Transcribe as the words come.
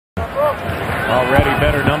Already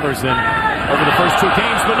better numbers than over the first 2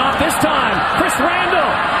 games, but not this time. Chris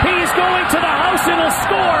Randle, he's going to the house and he'll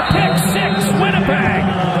score. Pick 6, Winnipeg.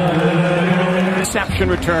 Reception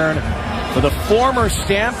return for the former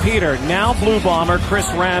Stampeder, now Blue Bomber, Chris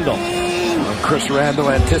Randle. Chris Randle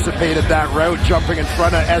anticipated that route, jumping in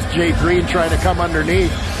front of S.J. Green, trying to come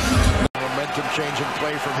underneath. Momentum changing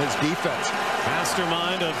play from his defense.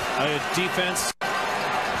 Mastermind of a defense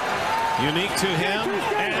unique to him,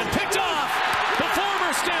 and picked off the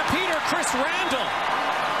former Stampeder, Chris Randle.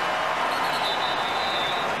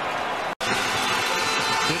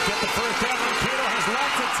 Did get the first down, and Cato has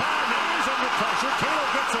lots of time. Now he's under pressure. Cato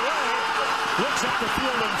gets away, looks at the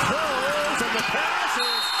field and throws, and the pass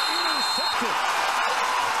is intercepted.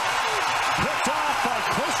 Picked off by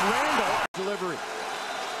Chris Randle. Delivery.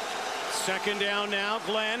 Second down now,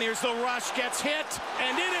 Glenn. Here's the rush, gets hit,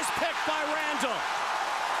 and it is picked by Randle.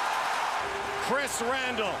 Chris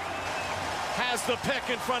Randle has the pick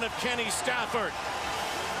in front of Kenny Stafford.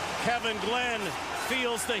 Kevin Glenn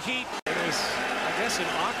feels the heat. It was, I guess, an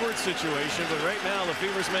awkward situation, but right now the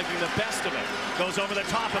Fever's making the best of it. Goes over the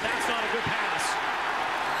top, and that's not a good pass.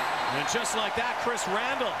 And just like that, Chris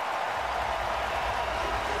Randle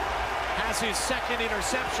has his second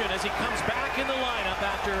interception as he comes back in the lineup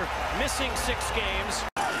after missing 6 games.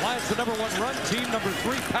 Lions the #1 run team,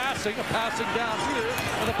 #3 passing, a passing down here,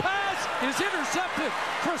 and the pass is intercepted.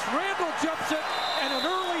 Chris Randle jumps it, and an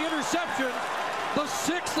early interception. The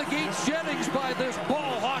 6th against Jennings by this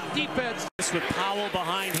ball hawk defense. With Powell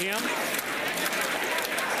behind him.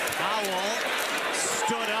 Powell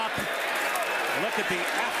stood up. Look at the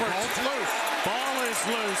effort. Ball's loose. Ball is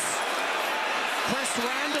loose. Chris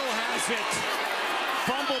Randle has it.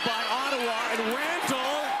 Fumbled by Ottawa, and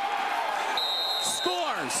Randle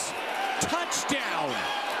scores. Touchdown.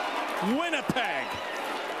 Winnipeg.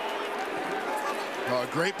 Oh,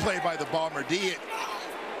 great play by the Bomber D.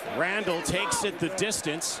 Randle takes it the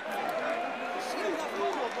distance.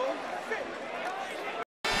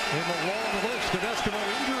 In the long list of Eskimo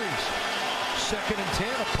injuries. 2nd and 10,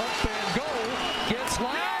 a punt and goal. Gets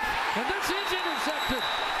loud, and this is intercepted.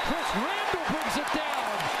 Chris Randle brings it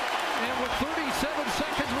down. And with 37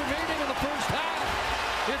 seconds remaining in the first half,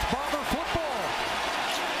 it's Bomber football.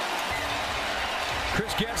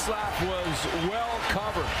 Chris Getzlaf was well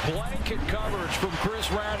covered. Blanket coverage from Chris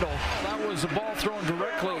Randle. That was the ball thrown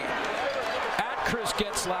directly at Chris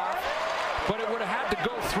Getzlaf, but it would have had to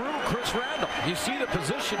go through Chris Randle. You see the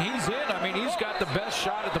position he's in. I mean, he's got the best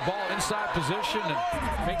shot at the ball inside position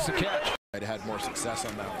and makes the catch. I'd had more success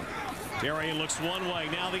on that one. Darian looks one way,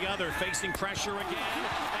 now the other, facing pressure again,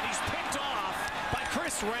 and he's picked off by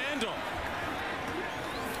Chris Randle.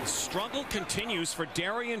 The struggle continues for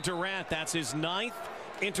Darian Durant. That's his 9th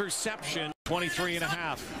interception,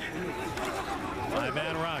 23.5.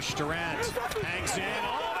 5-man rush, Durant hangs in,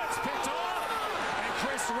 oh, that's picked off, and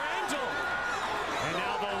Chris Randle. And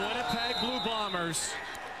now the Winnipeg Blue Bombers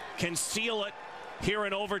can seal it here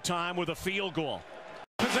in overtime with a field goal.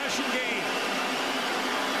 Possession game.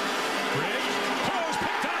 Bridge throws,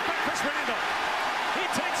 picked off by Chris Randle. He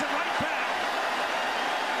takes it right back.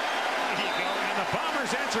 There you go. And the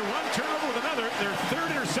Bombers answer one turnover with another. Their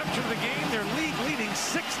 3rd interception of the game. Their league-leading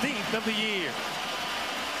 16th of the year.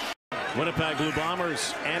 Winnipeg Blue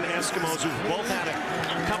Bombers and Eskimos, who've both had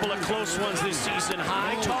a couple of close ones this season.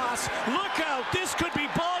 High toss. Look out. This could be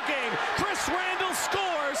ball game. Chris Randle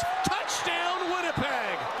scores. Touchdown,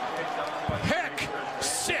 Winnipeg. Pick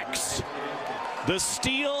 6. The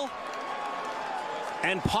steal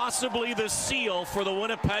and possibly the seal for the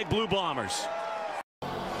Winnipeg Blue Bombers.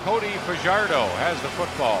 Cody Fajardo has the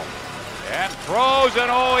football and throws, and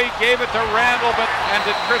oh, he gave it to Randle, and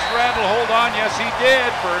did Chris Randle hold on? Yes, he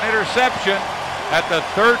did, for an interception at the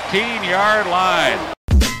 13-yard line.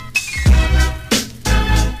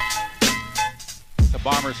 The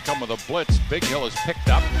Bombers come with a blitz. Big Hill is picked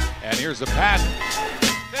up, and here's the pass.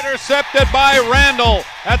 Intercepted by Randle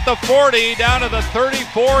at the 40, down to the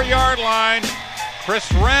 34-yard line. Chris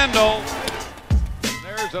Randle.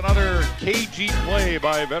 There's another cagey play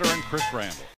by veteran Chris Randle.